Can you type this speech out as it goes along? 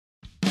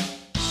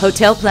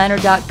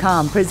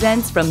HotelPlanner.com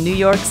presents from New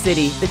York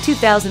City the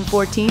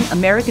 2014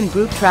 American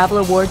Group Travel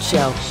Awards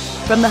Show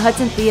from the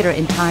Hudson Theater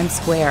in Times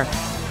Square.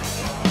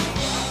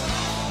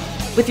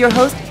 With your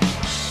host,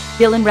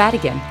 Dylan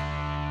Ratigan,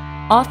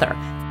 author,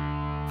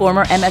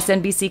 former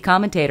MSNBC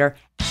commentator,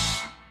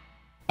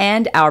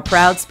 and our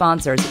proud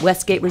sponsors,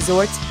 Westgate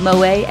Resorts,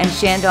 Moet, and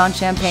Chandon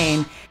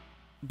Champagne.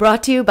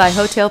 Brought to you by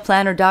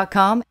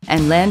HotelPlanner.com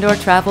and Landor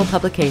Travel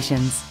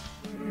Publications.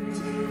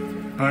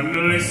 And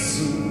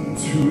listen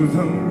to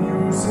the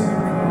music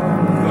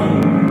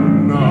of the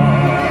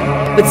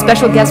night. With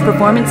special guest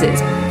performances,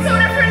 So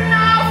different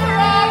now for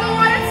all the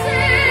one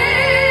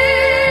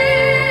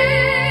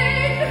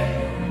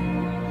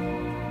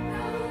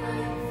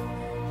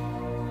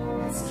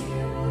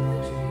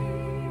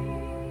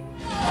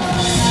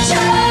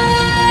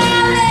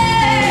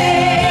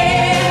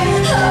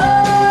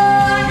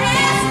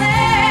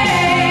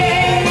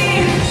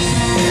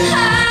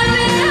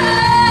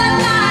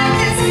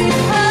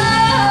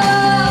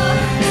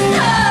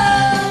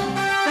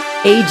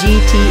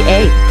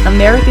AGTA,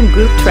 American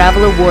Group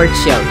Travel Awards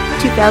Show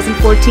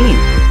 2014.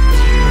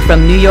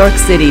 From New York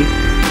City.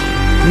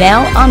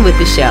 Now on with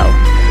the show.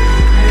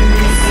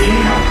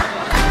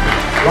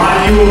 A lot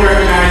of you will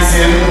recognize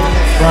him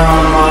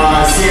from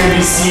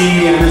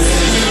CNBC and this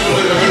is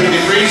the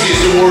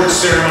craziest awards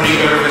ceremony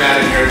you've ever been at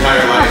in your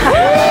entire life.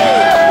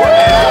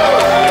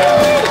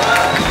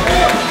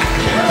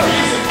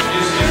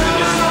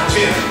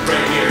 Tim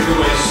right here,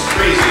 who is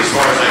crazy as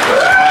far as I go.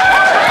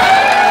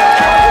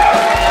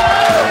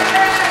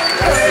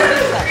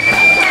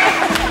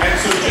 And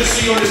so just so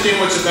you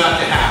understand what's about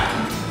to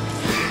happen,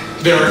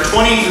 there are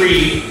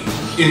 23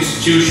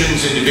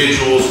 institutions,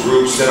 individuals,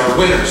 groups that are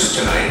winners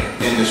tonight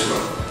in this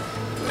room.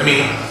 I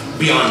mean,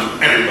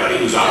 beyond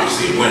everybody who's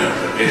obviously a winner.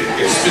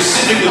 It's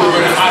specifically, we're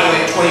going to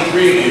highlight 23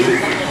 of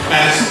you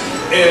as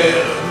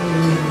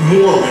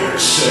more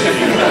winners, if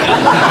you will,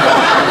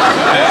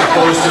 as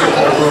opposed to the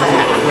whole room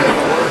of a winner.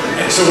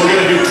 And so we're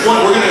going to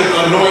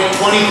anoint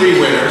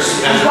 23 winners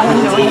as a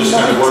group. We'll just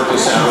kind of work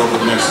this out over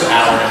the next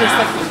hour and a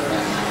half.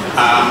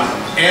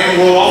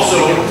 And we'll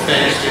also,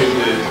 thanks to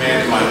the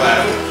man to my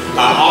left,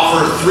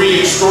 offer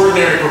 3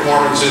 extraordinary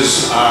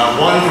performances,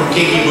 one from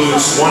Kinky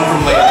Boots, one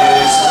from Les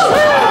Mis,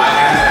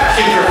 and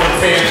Kinder from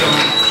Phantom.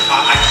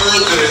 I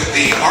heard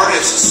the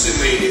artists in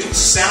the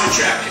sound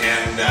check,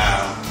 and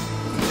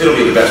it'll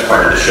be the best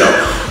part of the show.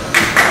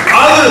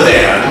 Other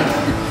than,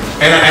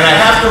 and I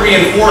have to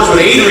reinforce what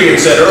Adrian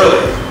said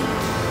earlier,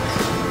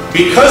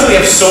 because we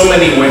have so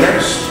many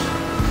winners,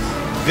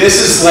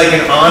 this is like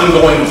an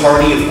ongoing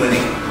party of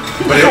winning.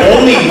 But it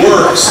only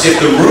works if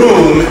the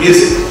room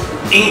is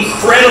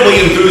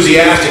incredibly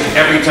enthusiastic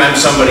every time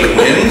somebody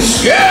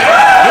wins. Yeah!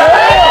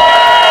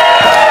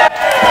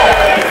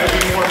 It'll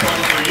be more fun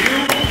for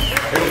you,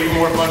 it'll be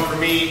more fun for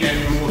me, and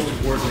most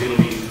importantly,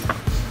 it'll be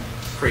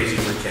crazy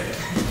for Ken.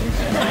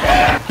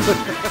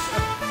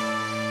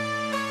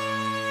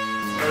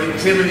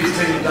 Tim and his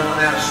team have done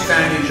an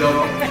outstanding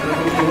job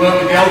to work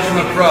with the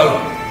Ultimate Pro.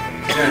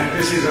 Yeah,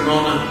 this is an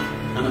honour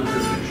and a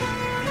privilege.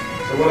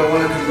 So what I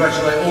want to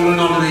congratulate all the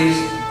nominees.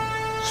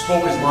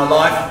 Sport is my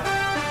life.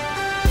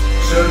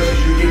 Services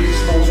you give to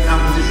sports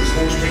companies and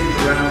sports teams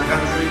around the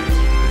country,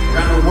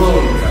 around the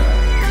world in fact,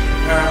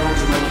 paramount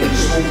to make each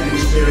sporting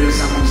experience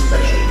something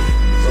special.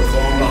 So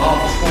on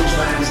behalf of sports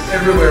fans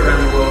everywhere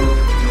around the world,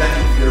 thank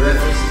you for your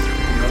efforts.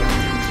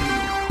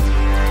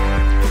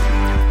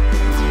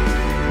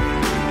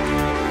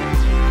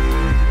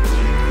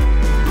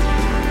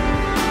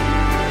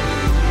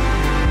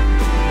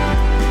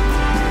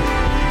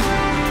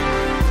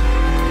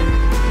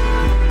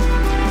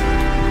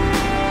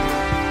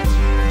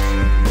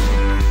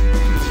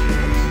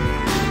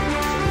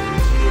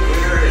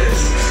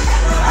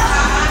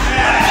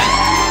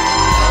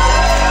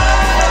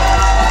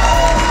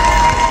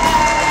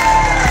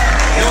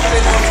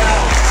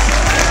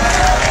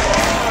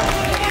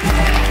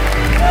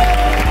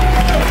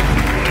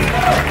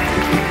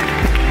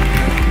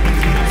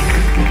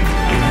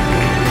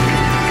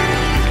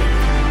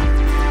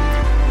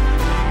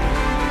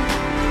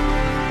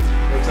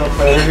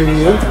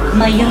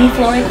 Mayumi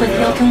Floric with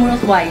Hilton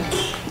Worldwide.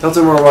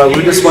 Hilton Worldwide,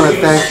 we just want to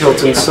thank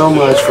Hilton so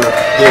much for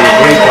being a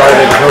great part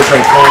of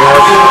Hilton Planner.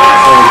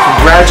 And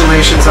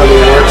congratulations on the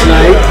award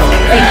tonight.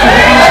 Thank you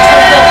very much.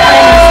 Hotel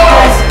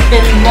Planner has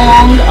been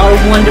long our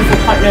wonderful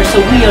partner, so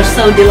we are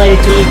so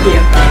delighted to be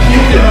here. Thank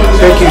you.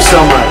 Thank you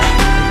so much.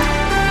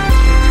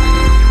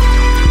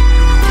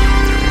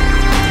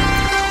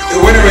 The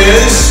winner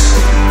is...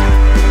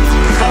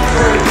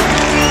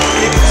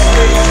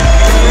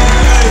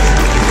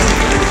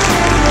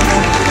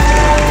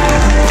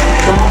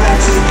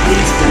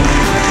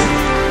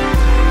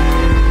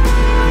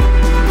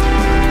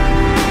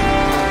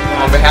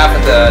 On behalf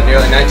of the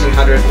nearly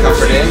 1,900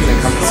 Comfort Inns and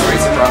Comfort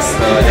Suites across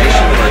the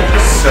nation, we're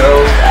so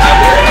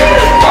happy to be able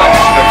to provide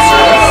comfort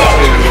service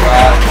to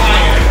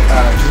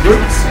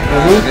groups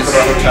and this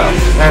hotel.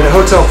 And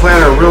Hotel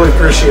Planner really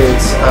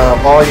appreciates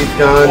all you've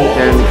done,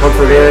 and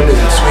Comfort Inn and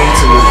Suites,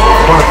 and we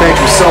want to thank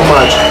you so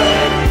much.